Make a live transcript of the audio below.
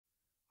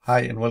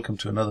Hi and welcome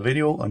to another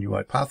video on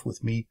UiPath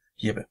with me,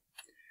 Jeppe.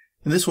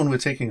 In this one we're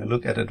taking a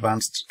look at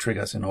advanced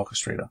triggers in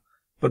Orchestrator.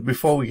 But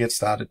before we get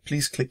started,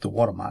 please click the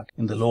watermark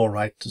in the lower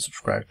right to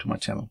subscribe to my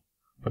channel.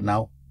 But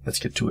now, let's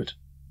get to it.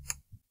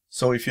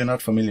 So if you're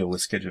not familiar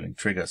with scheduling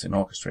triggers in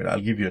Orchestrator, I'll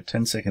give you a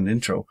 10-second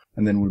intro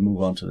and then we'll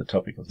move on to the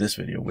topic of this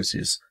video, which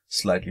is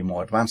slightly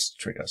more advanced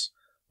triggers.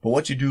 But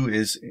what you do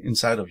is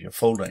inside of your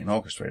folder in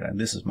Orchestrator, and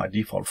this is my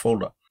default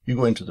folder, you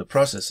go into the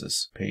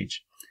processes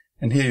page,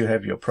 and here you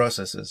have your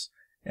processes.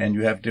 And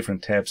you have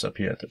different tabs up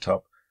here at the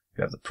top.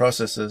 You have the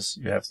processes,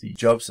 you have the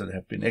jobs that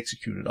have been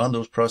executed on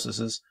those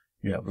processes,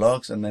 you have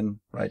logs, and then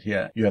right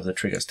here you have the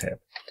triggers tab.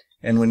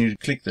 And when you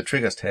click the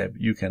triggers tab,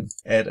 you can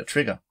add a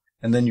trigger,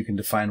 and then you can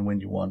define when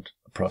you want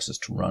a process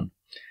to run.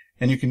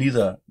 And you can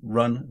either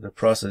run the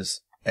process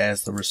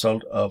as the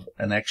result of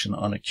an action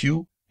on a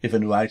queue. If a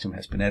new item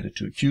has been added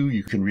to a queue,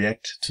 you can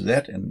react to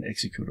that and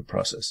execute a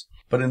process.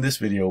 But in this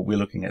video, we're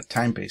looking at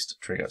time-based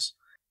triggers.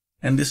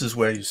 And this is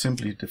where you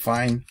simply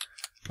define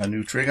a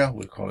new trigger.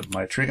 We'll call it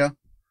my trigger.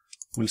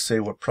 We'll say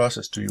what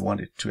process do you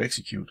want it to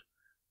execute,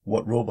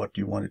 what robot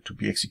do you want it to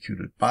be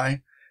executed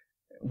by,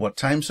 what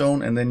time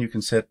zone, and then you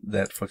can set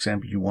that, for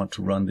example, you want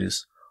to run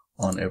this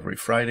on every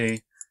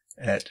Friday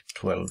at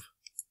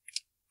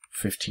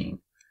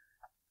 12:15.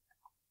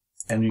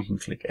 And you can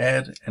click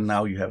add, and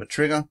now you have a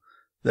trigger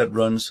that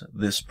runs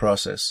this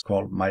process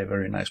called my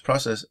very nice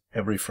process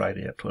every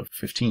Friday at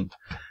 12:15.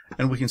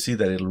 And we can see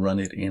that it'll run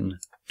it in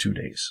 2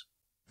 days.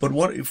 But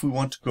what if we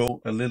want to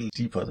go a little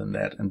deeper than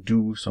that and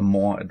do some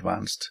more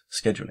advanced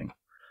scheduling?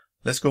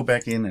 Let's go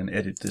back in and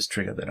edit this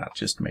trigger that I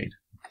just made.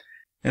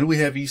 And we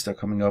have Easter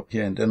coming up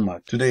here in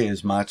Denmark. Today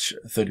is March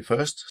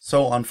 31st.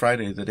 So on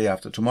Friday, the day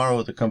after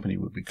tomorrow, the company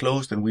will be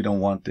closed and we don't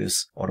want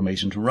this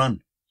automation to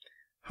run.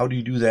 How do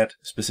you do that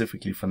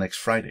specifically for next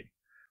Friday?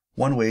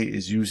 One way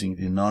is using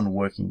the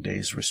non-working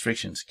days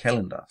restrictions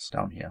calendars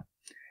down here.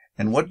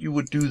 And what you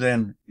would do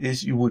then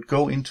is you would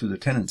go into the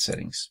tenant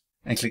settings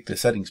and click the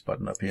settings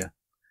button up here.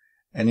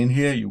 And in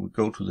here you would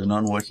go to the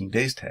non-working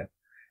days tab,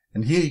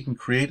 and here you can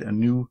create a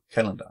new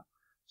calendar.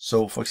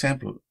 So for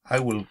example, I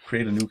will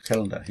create a new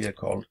calendar here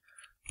called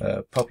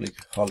public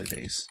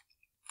holidays,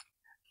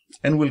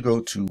 and we'll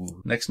go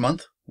to next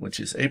month, which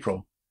is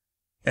April,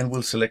 and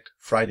we'll select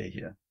Friday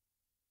here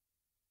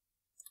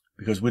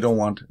because we don't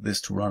want this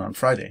to run on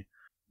Friday.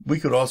 We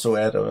could also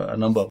add a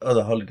number of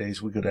other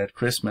holidays. We could add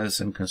Christmas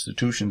and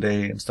Constitution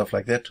Day and stuff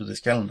like that to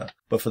this calendar,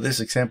 but for this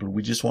example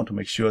we just want to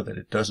make sure that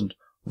it doesn't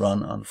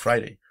run on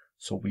Friday.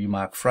 So we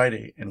mark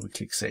Friday and we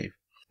click save.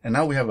 And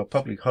now we have a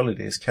public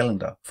holidays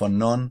calendar for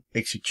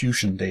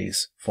non-execution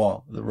days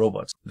for the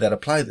robots that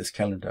apply this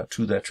calendar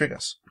to their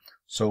triggers.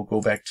 So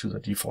go back to the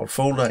default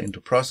folder,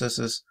 into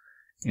processes,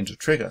 into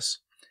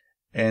triggers.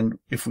 And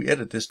if we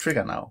edit this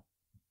trigger now,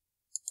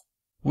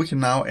 we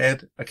can now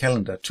add a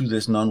calendar to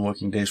this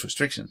non-working days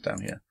restrictions down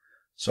here.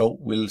 So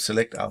we'll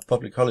select our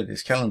public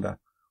holidays calendar.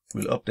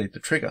 We'll update the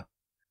trigger.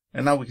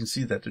 And now we can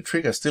see that the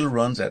trigger still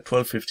runs at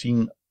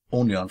 12:15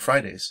 only on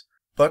Fridays.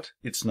 But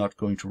it's not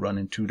going to run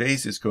in 2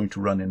 days, it's going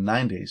to run in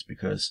 9 days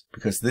because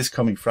this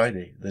coming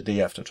Friday, the day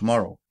after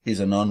tomorrow, is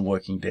a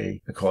non-working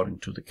day according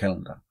to the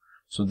calendar.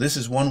 So this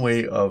is one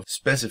way of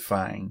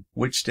specifying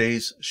which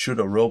days should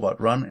a robot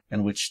run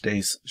and which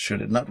days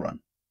should it not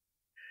run.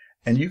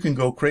 And you can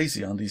go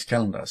crazy on these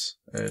calendars,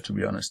 to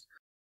be honest.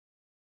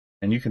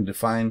 And you can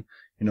define,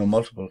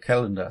 multiple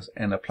calendars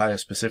and apply a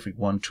specific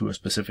one to a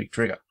specific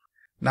trigger.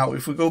 Now,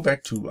 if we go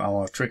back to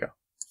our trigger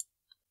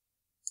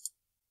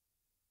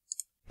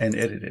and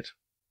edit it,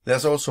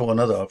 there's also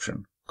another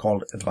option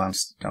called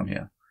advanced down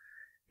here.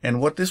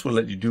 And what this will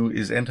let you do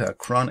is enter a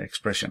cron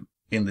expression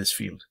in this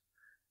field.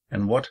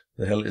 And what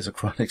the hell is a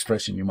cron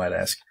expression, you might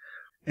ask?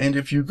 And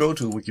if you go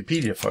to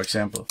Wikipedia, for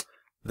example,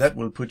 that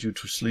will put you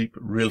to sleep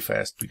real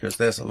fast because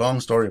there's a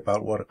long story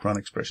about what a cron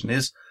expression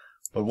is.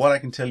 But what I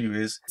can tell you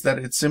is that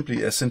it's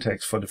simply a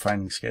syntax for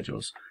defining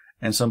schedules.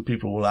 And some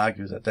people will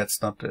argue that that's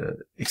not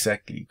the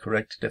exactly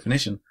correct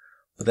definition,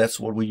 but that's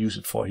what we use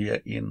it for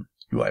here in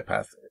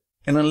UiPath.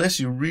 And unless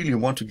you really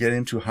want to get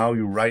into how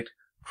you write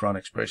cron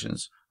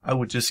expressions, I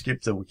would just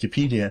skip the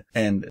Wikipedia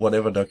and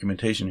whatever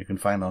documentation you can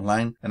find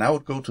online, and I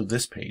would go to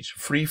this page,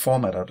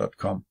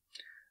 freeformatter.com.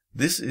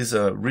 This is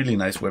a really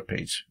nice web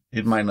page.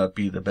 It might not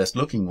be the best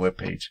looking web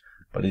page,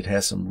 but it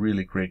has some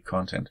really great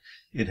content.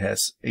 It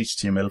has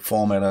HTML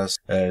formatters,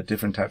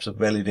 different types of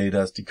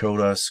validators,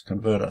 decoders,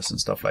 converters, and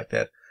stuff like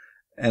that.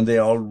 And they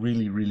are all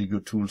really, really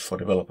good tools for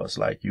developers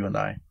like you and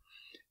I.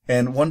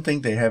 And one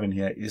thing they have in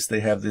here is they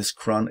have this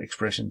cron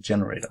expression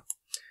generator.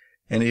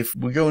 And if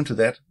we go into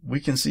that, we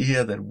can see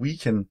here that we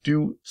can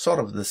do sort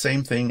of the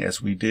same thing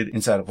as we did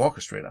inside of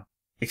Orchestrator,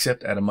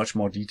 except at a much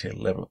more detailed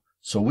level.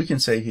 So we can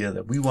say here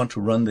that we want to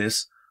run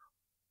this,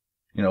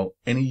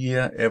 any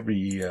year,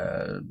 every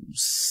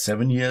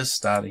 7 years,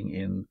 starting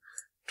in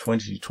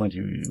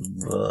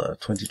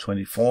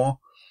 2024.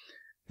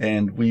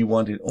 And we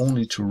want it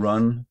only to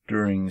run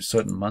during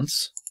certain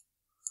months,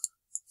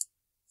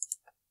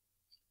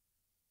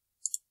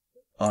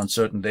 on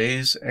certain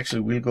days. Actually,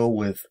 we'll go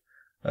with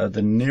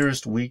the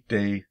nearest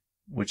weekday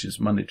which is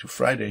Monday to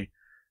Friday,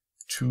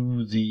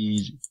 to the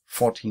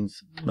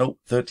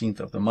 13th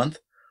of the month.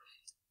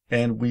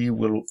 And we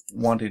will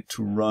want it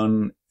to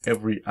run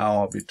every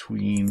hour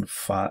between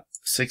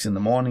 6 in the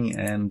morning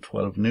and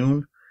 12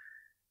 noon.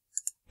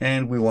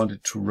 And we want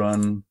it to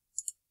run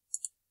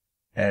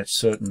at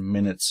certain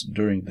minutes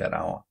during that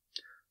hour.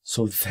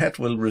 So that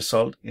will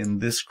result in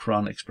this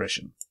cron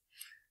expression.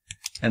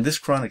 And this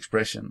cron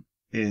expression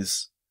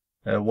is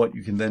what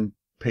you can then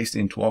paste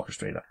into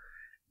Orchestrator.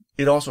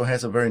 It also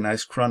has a very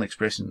nice cron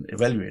expression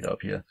evaluator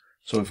up here.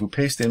 So if we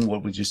paste in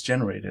what we just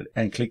generated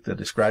and click the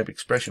describe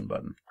expression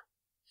button,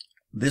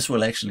 this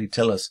will actually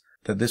tell us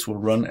that this will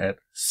run at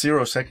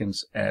 0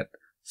 seconds at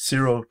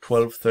 0,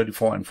 12,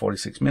 34, and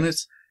 46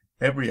 minutes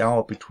every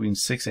hour between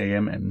 6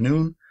 a.m. and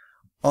noon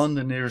on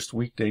the nearest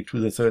weekday to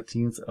the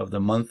 13th of the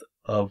month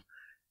of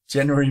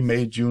January,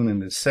 May, June,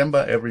 and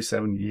December every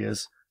 7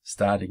 years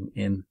starting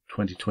in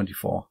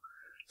 2024.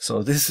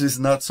 So this is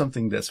not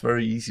something that's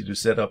very easy to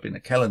set up in a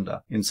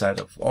calendar inside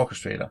of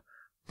Orchestrator.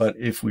 But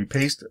if we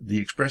paste the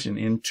expression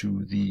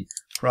into the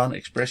cron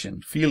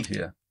expression field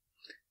here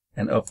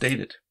and update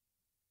it,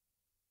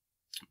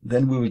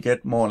 then we will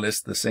get more or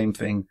less the same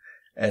thing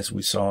as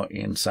we saw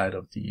inside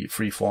of the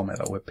free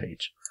formatter web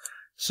page.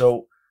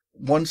 So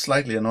one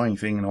slightly annoying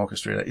thing in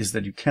Orchestrator is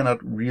that you cannot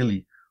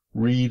really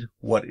read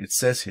what it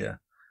says here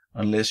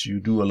unless you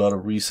do a lot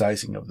of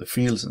resizing of the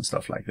fields and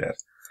stuff like that.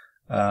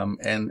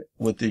 And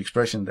with the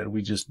expression that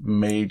we just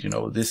made,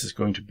 this is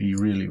going to be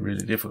really,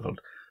 really difficult.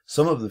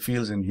 Some of the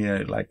fields in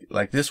here,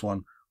 like this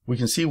one, we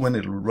can see when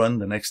it'll run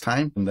the next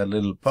time in that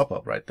little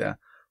pop-up right there.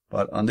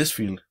 But on this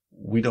field,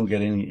 we don't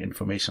get any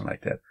information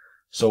like that.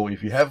 So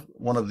if you have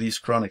one of these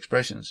cron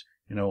expressions,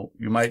 you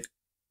might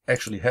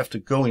actually have to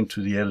go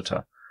into the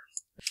editor,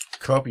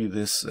 copy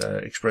this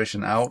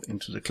expression out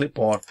into the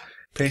clipboard,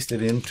 paste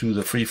it into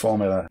the free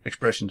formatter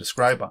expression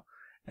describer,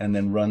 and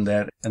then run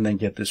that and then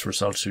get this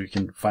result so you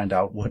can find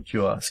out what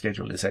your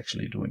schedule is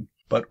actually doing.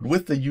 But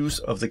with the use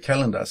of the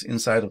calendars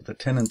inside of the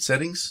tenant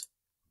settings,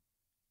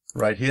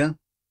 right here,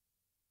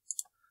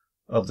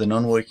 of the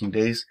non-working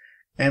days,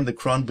 and the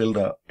cron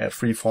builder at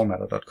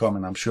freeformatter.com,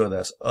 and I'm sure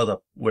there's other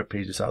web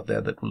pages out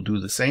there that will do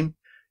the same,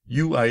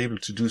 you are able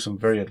to do some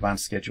very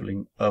advanced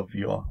scheduling of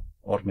your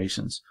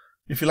automations.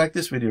 If you like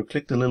this video,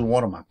 click the little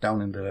watermark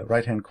down in the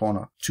right-hand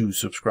corner to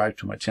subscribe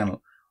to my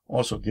channel.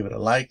 Also give it a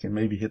like and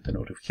maybe hit the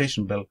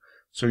notification bell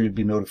so you'll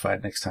be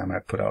notified next time I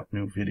put out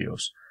new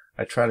videos.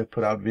 I try to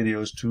put out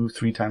videos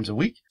 2-3 times a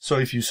week, so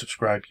if you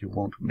subscribe, you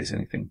won't miss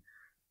anything.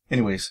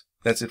 Anyways,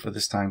 that's it for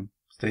this time.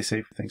 Stay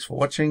safe. Thanks for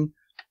watching.